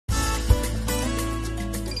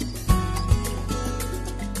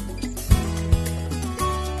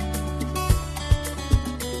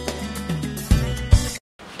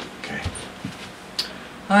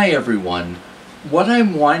Hi everyone. What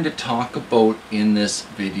I'm wanting to talk about in this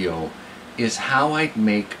video is how I'd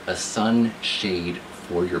make a sunshade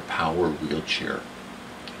for your power wheelchair.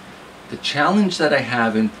 The challenge that I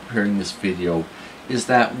have in preparing this video is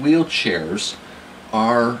that wheelchairs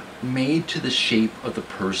are made to the shape of the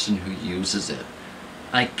person who uses it.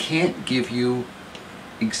 I can't give you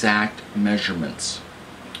exact measurements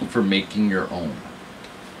for making your own.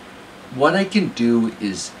 What I can do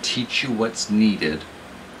is teach you what's needed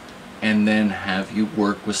and then have you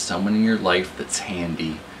work with someone in your life that's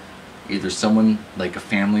handy, either someone like a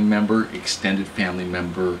family member, extended family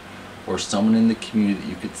member, or someone in the community that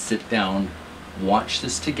you could sit down, watch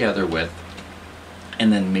this together with,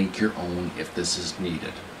 and then make your own if this is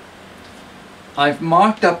needed. I've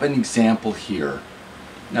mocked up an example here.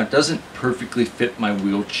 Now it doesn't perfectly fit my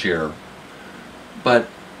wheelchair, but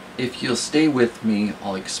if you'll stay with me,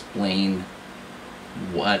 I'll explain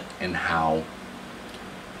what and how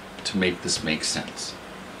to make this make sense.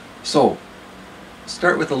 So,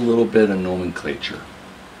 start with a little bit of nomenclature.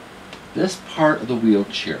 This part of the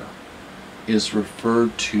wheelchair is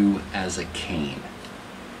referred to as a cane.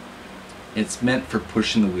 It's meant for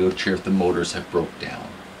pushing the wheelchair if the motors have broke down.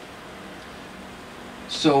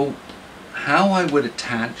 So, how I would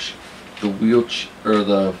attach the wheelchair or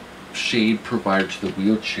the shade provided to the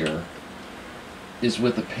wheelchair is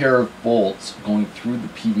with a pair of bolts going through the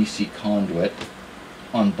PVC conduit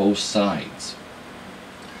on both sides.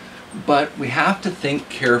 But we have to think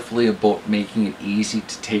carefully about making it easy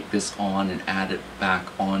to take this on and add it back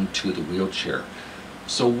onto the wheelchair.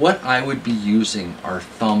 So what I would be using are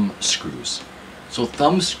thumb screws. So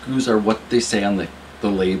thumb screws are what they say on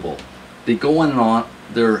the label. They go on,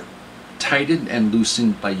 they're tightened and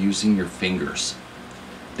loosened by using your fingers.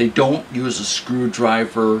 They don't use a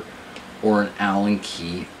screwdriver or an Allen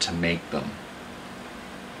key to make them.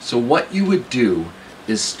 So what you would do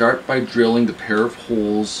is start by drilling the pair of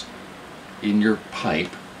holes in your pipe,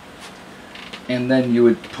 and then you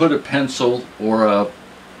would put a pencil or a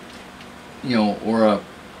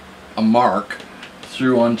mark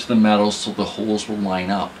through onto the metal so the holes will line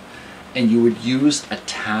up, and you would use a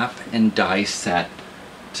tap and die set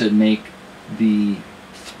to make the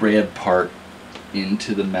thread part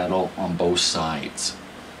into the metal on both sides.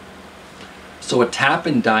 So a tap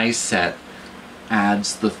and die set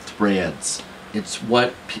adds the threads. It's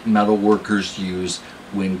what metal workers use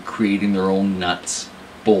when creating their own nuts,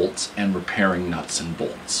 bolts, and repairing nuts and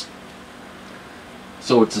bolts.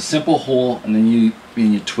 So it's a simple hole, and then you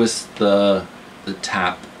twist the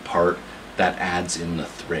tap part that adds in the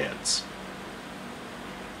threads.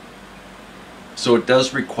 So it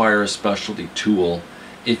does require a specialty tool.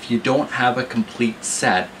 If you don't have a complete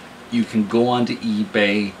set, you can go onto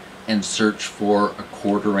eBay and search for a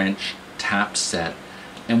 1/4" tap set.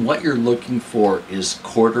 And what you're looking for is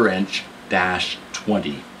 1/4"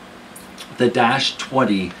 -20. The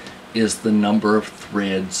 -20 is the number of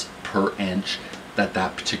threads per inch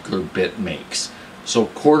that particular bit makes. So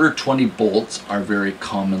 1/4" bolts are very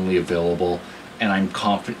commonly available, and I'm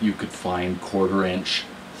confident you could find 1/4"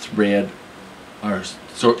 thread, or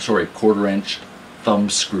sorry, 1/4" thumb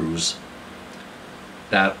screws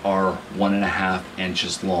that are 1.5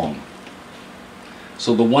 inches long.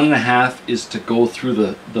 So the 1.5 is to go through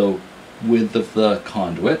the width of the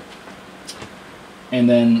conduit. And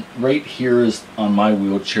then right here is, on my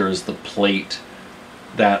wheelchair, is the plate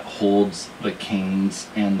that holds the canes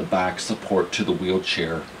and the back support to the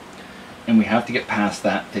wheelchair. And we have to get past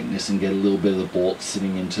that thickness and get a little bit of the bolt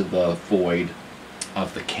sitting into the void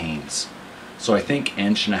of the canes. So I think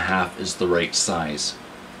 1.5 inches is the right size.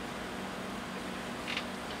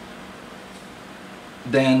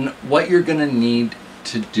 Then what you're going to need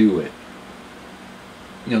to do it,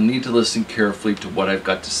 you'll need to listen carefully to what I've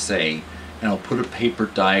got to say, and I'll put a paper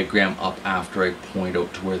diagram up after I point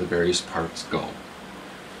out to where the various parts go.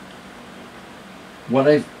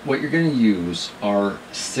 What you're going to use are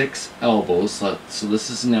 6 elbows. So this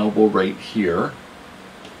is an elbow right here.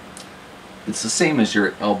 It's the same as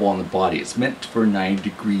your elbow on the body. It's meant for a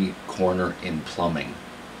 90-degree corner in plumbing.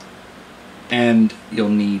 And you'll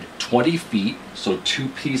need 20 feet, so 2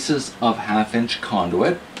 pieces of 1/2 inch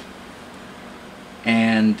conduit,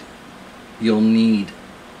 and you'll need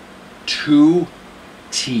 2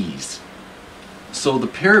 T's. So the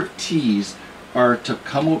pair of T's are to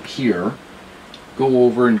come out here, go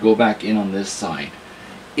over and go back in on this side.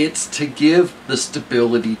 It's to give the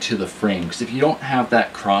stability to the frame, because if you don't have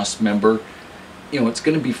that cross member, it's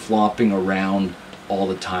going to be flopping around all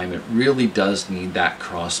the time. It really does need that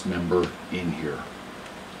cross member in here.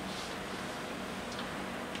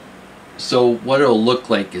 So what it'll look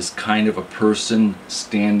like is kind of a person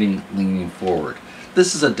standing, leaning forward.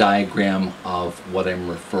 this is a diagram of what I'm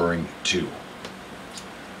referring to.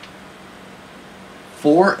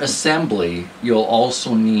 For assembly, you'll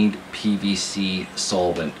also need PVC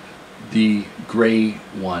solvent. The gray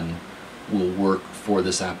one will work for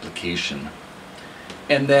this application.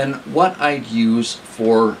 And then what I'd use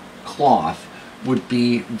for cloth would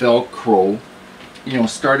be Velcro, you know,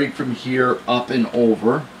 starting from here up and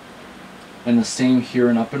over, and the same here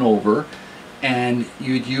and up and over. And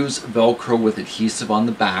you'd use Velcro with adhesive on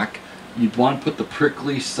the back. You'd want to put the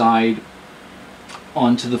prickly side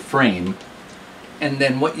onto the frame. And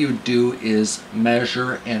then what you would do is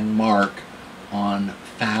measure and mark on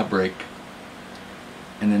fabric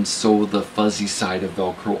and then sew the fuzzy side of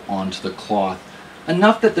Velcro onto the cloth.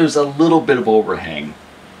 Enough that there's a little bit of overhang,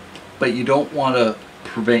 but you don't want to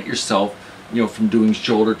prevent yourself, you know, from doing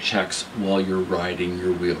shoulder checks while you're riding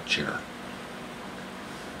your wheelchair.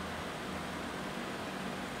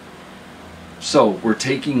 So we're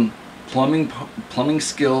taking plumbing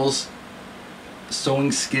skills,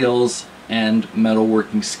 sewing skills, and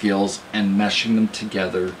metalworking skills and meshing them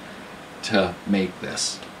together to make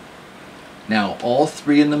this. Now, all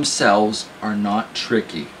three in themselves are not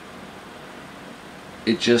tricky.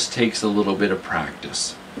 It just takes a little bit of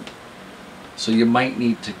practice. So you might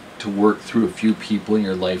need to work through a few people in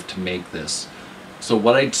your life to make this. So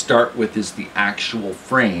what I'd start with is the actual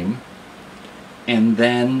frame, and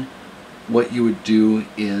then what you would do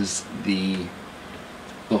is the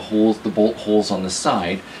holes, the bolt holes on the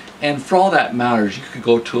side. And for all that matters, you could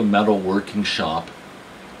go to a metal working shop,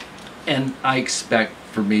 and I expect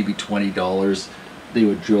for maybe $20 they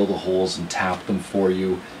would drill the holes and tap them for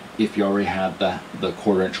you if you already had the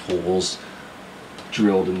 1/4-inch holes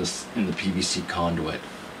drilled in the PVC conduit.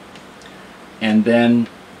 And then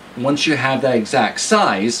once you have that exact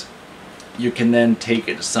size, you can then take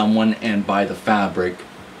it to someone and buy the fabric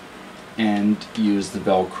and use the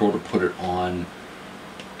Velcro to put it on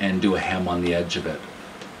and do a hem on the edge of it.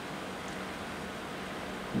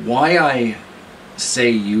 Why I say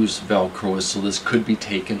use Velcro is so this could be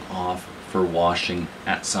taken off for washing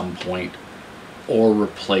at some point or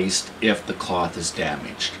replaced if the cloth is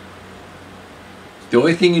damaged. The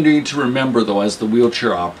only thing you need to remember though as the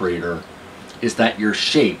wheelchair operator is that your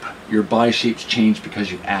shape, your body shape's changed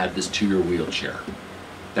because you add this to your wheelchair.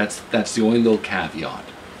 That's the only little caveat.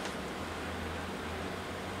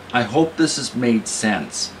 I hope this has made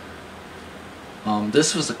sense.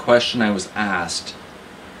 This was a question I was asked.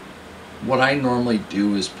 What I normally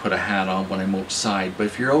do is put a hat on when I'm outside, but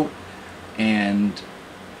if you're out and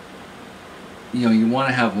you want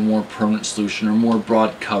to have a more permanent solution or more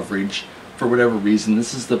broad coverage for whatever reason,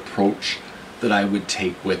 this is the approach that I would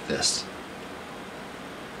take with this.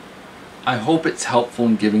 I hope it's helpful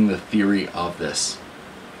in giving the theory of this.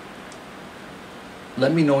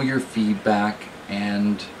 Let me know your feedback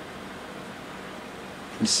and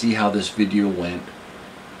see how this video went.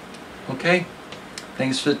 Okay?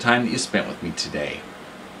 Thanks for the time that you spent with me today.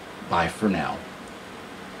 Bye for now.